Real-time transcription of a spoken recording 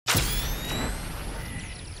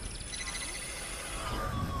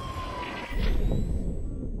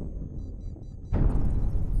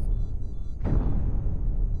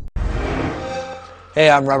Hey,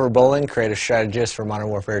 I'm Robert Bolin, creative strategist for Modern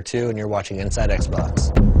Warfare 2, and you're watching Inside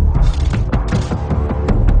Xbox.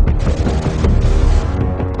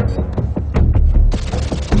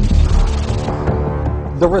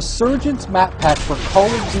 The Resurgence map pack for Call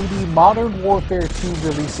of Duty Modern Warfare 2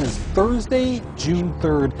 releases Thursday, June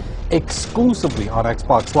 3rd, exclusively on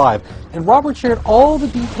Xbox Live. And Robert shared all the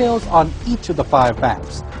details on each of the 5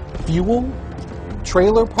 maps: Fuel,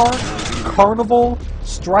 Trailer Park, Carnival,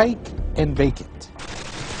 Strike, and Vacant.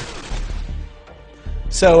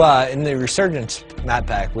 So in the Resurgence map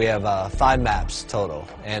pack, we have 5 maps total,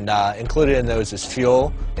 and included in those is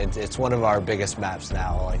Fuel. It's one of our biggest maps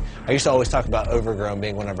now. Like, I used to always talk about Overgrown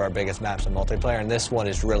being one of our biggest maps in multiplayer, and this one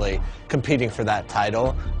is really competing for that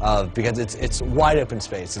title because it's wide open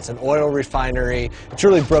space. It's an oil refinery. It's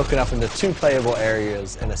really broken up into 2 playable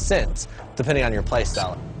areas in a sense, depending on your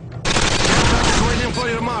playstyle. Care package waiting for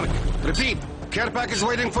your mark. Repeat, care package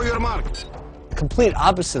waiting for your mark. The complete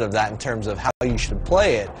opposite of that in terms of how you should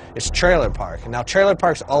play it is Trailer Park. Now, Trailer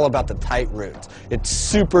Park's all about the tight routes. It's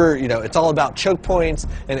super, it's all about choke points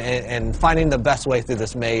and finding the best way through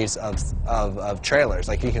this maze of trailers.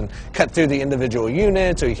 Like, you can cut through the individual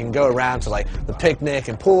units, or you can go around to like the picnic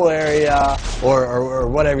and pool area, or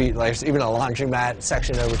whatever. There's even a laundromat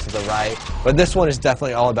section over to the right. But this one is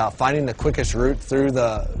definitely all about finding the quickest route through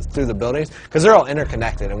the buildings, because they're all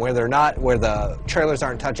interconnected, and where the trailers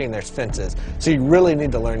aren't touching, there's fences. So you really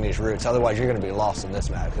need to learn these routes, otherwise you're going to be lost in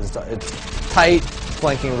this map, because it's tight,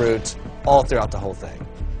 flanking routes all throughout the whole thing.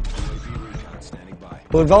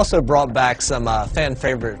 But we've also brought back some fan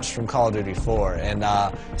favorites from Call of Duty 4,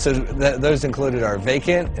 and so those included are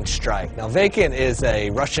Vacant and Strike. Now, Vacant is a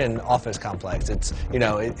Russian office complex. It's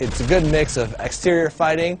it's a good mix of exterior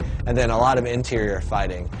fighting and then a lot of interior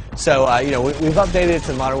fighting. So we've updated it to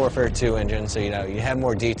the Modern Warfare 2 engine, so you have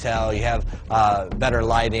more detail, you have better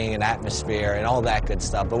lighting and atmosphere and all that good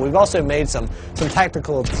stuff. But we've also made some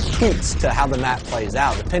tactical tweaks to how the map plays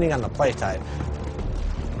out depending on the play type.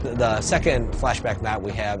 The second flashback map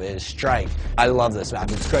we have is Strike. I love this map.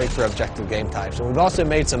 It's great for objective game types. And we've also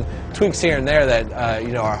made some tweaks here and there that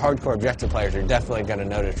our hardcore objective players are definitely going to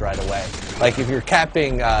notice right away. Like, if you're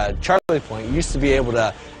capping Charlie Point, you used to be able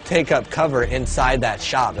to take up cover inside that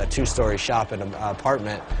shop, that 2-story shop in an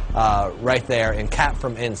apartment right there, and cap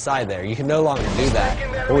from inside there. You can no longer do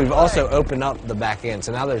that. But we've also opened up the back end,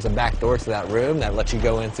 so now there's a back door to that room that lets you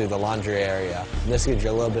go in through the laundry area. And this gives you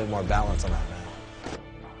a little bit more balance on that map.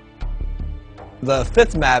 The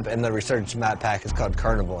 5th map in the Resurgence map pack is called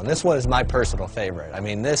Carnival, and this one is my personal favorite. I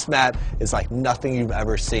mean, this map is like nothing you've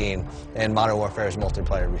ever seen in Modern Warfare's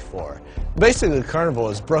multiplayer before. Basically, Carnival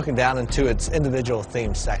is broken down into its individual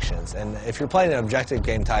themed sections, and if you're playing in objective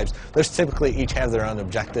game types, those typically each have their own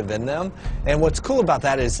objective in them. And what's cool about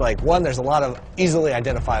that is, like, one, there's a lot of easily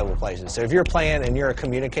identifiable places. So if you're playing and you're a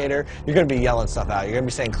communicator, you're going to be yelling stuff out. You're going to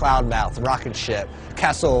be saying Cloudmouth, Rocket Ship,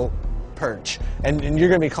 Castle Perch, and you're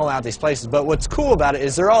going to be calling out these places. But what's cool about it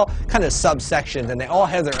is they're all kind of subsections, and they all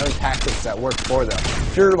have their own tactics that work for them.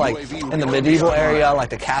 If you're like in the medieval area,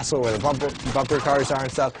 like the castle where the bumper cars are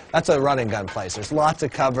and stuff, that's a run and gun place. There's lots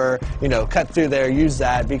of cover, cut through there, use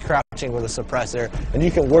that, be crouching with a suppressor, and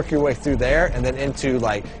you can work your way through there and then into,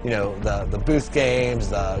 like, the booth games,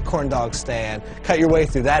 the corn dog stand, cut your way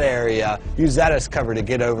through that area, use that as cover to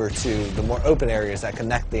get over to the more open areas that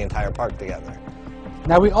connect the entire park together.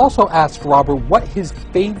 Now, we also asked Robert what his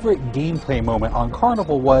favorite gameplay moment on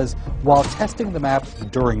Carnival was while testing the map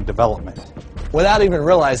during development. Without even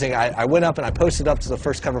realizing, I went up and I posted up to the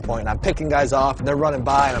first cover point, and I'm picking guys off, and they're running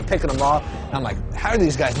by, and I'm picking them off, and I'm like, how are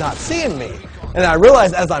these guys not seeing me? And I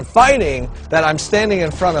realized as I'm fighting that I'm standing in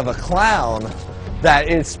front of a clown, that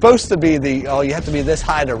it's supposed to be you have to be this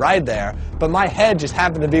high to ride there, but my head just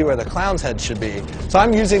happened to be where the clown's head should be. So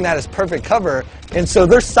I'm using that as perfect cover, and so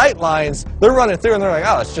their sight lines, they're running through and they're like,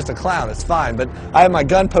 oh, it's just a clown, it's fine. But I have my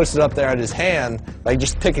gun posted up there at his hand, like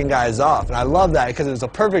just picking guys off, and I love that because it was a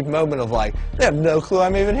perfect moment of, like, they have no clue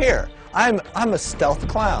I'm even here. I'm a stealth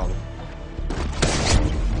clown.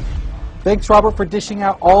 Thanks, Robert, for dishing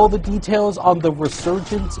out all the details on the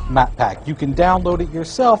Resurgence map pack. You can download it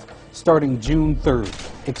yourself starting June 3rd,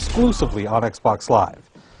 exclusively on Xbox Live.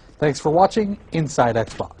 Thanks for watching Inside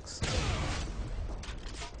Xbox.